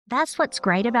That's what's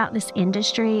great about this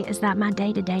industry, is that my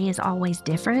day-to-day is always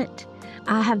different.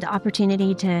 I have the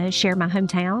opportunity to share my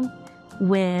hometown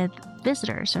with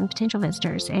visitors and potential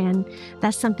visitors, and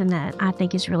that's something that I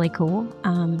think is really cool.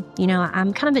 I'm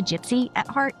kind of a gypsy at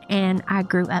heart, and I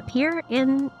grew up here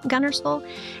in Gunnersville,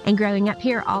 and growing up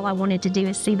here, all I wanted to do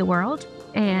is see the world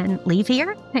and leave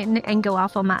here and go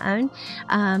off on my own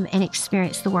and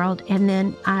experience the world. And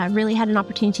then I really had an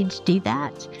opportunity to do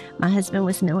that. My husband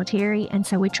was military, and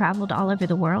so we traveled all over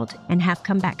the world and have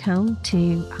come back home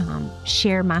to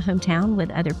share my hometown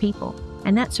with other people.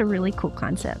 And that's a really cool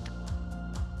concept.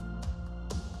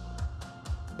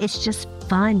 It's just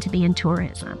fun to be in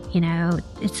tourism.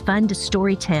 It's fun to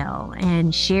storytell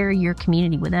and share your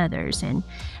community with others. And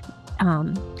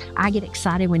I get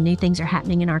excited when new things are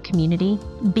happening in our community.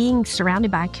 Being surrounded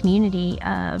by a community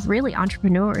of really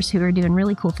entrepreneurs who are doing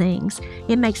really cool things,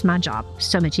 it makes my job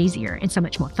so much easier and so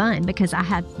much more fun, because I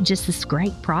have just this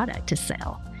great product to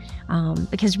sell.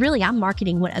 Because really, I'm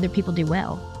marketing what other people do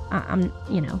well.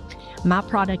 My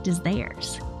product is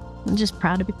theirs. I'm just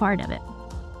proud to be part of it.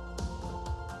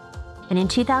 And in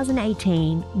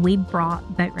 2018, we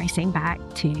brought boat racing back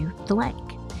to the lake.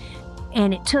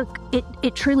 And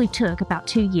it truly took about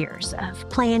 2 years of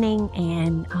planning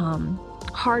and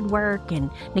hard work and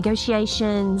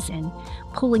negotiations and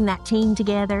pulling that team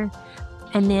together.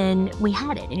 And then we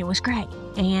had it, and it was great.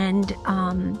 And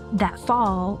that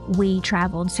fall,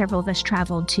 several of us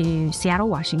traveled to Seattle,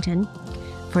 Washington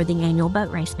for the annual boat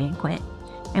race banquet.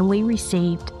 And we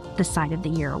received the Site of the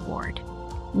Year award.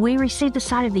 We received the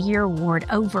Site of the Year award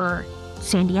over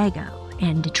San Diego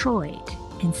and Detroit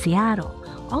and Seattle,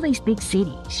 all these big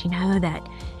cities, that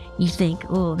you think,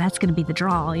 oh, that's going to be the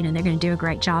draw. They're going to do a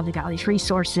great job. They've got all these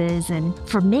resources. And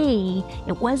for me,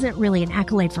 it wasn't really an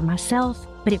accolade for myself,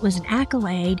 but it was an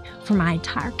accolade for my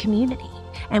entire community.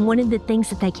 And one of the things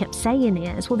that they kept saying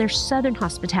is, well, there's Southern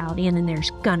hospitality and then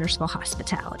there's Gunnersville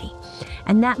hospitality.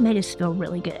 And that made us feel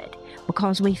really good,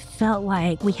 because we felt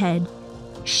like we had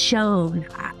shown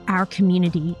our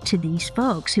community to these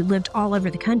folks who lived all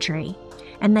over the country,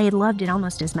 and they loved it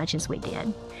almost as much as we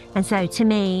did. And so to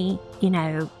me,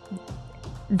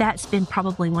 that's been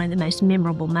probably one of the most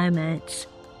memorable moments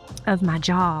of my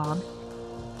job,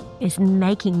 is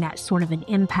making that sort of an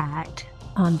impact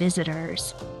on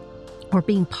visitors, or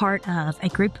being part of a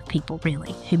group of people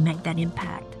really who make that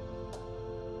impact.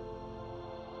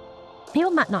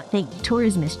 People might not think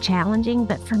tourism is challenging,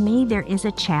 but for me, there is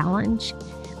a challenge.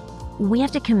 We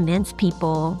have to convince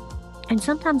people, and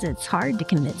sometimes it's hard to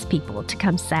convince people to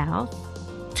come south,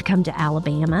 to come to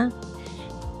Alabama,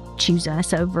 choose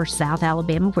us over South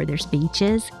Alabama where there's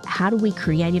beaches. How do we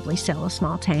creatively sell a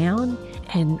small town?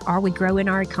 And are we growing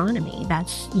our economy?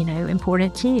 That's,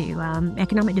 important too.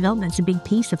 Economic development is a big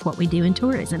piece of what we do in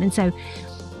tourism. And so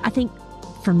I think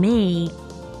for me,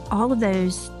 all of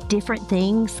those different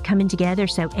things coming together,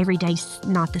 so every day's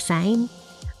not the same,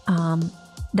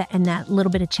 that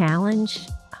little bit of challenge,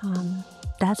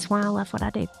 that's why I love what I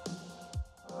do.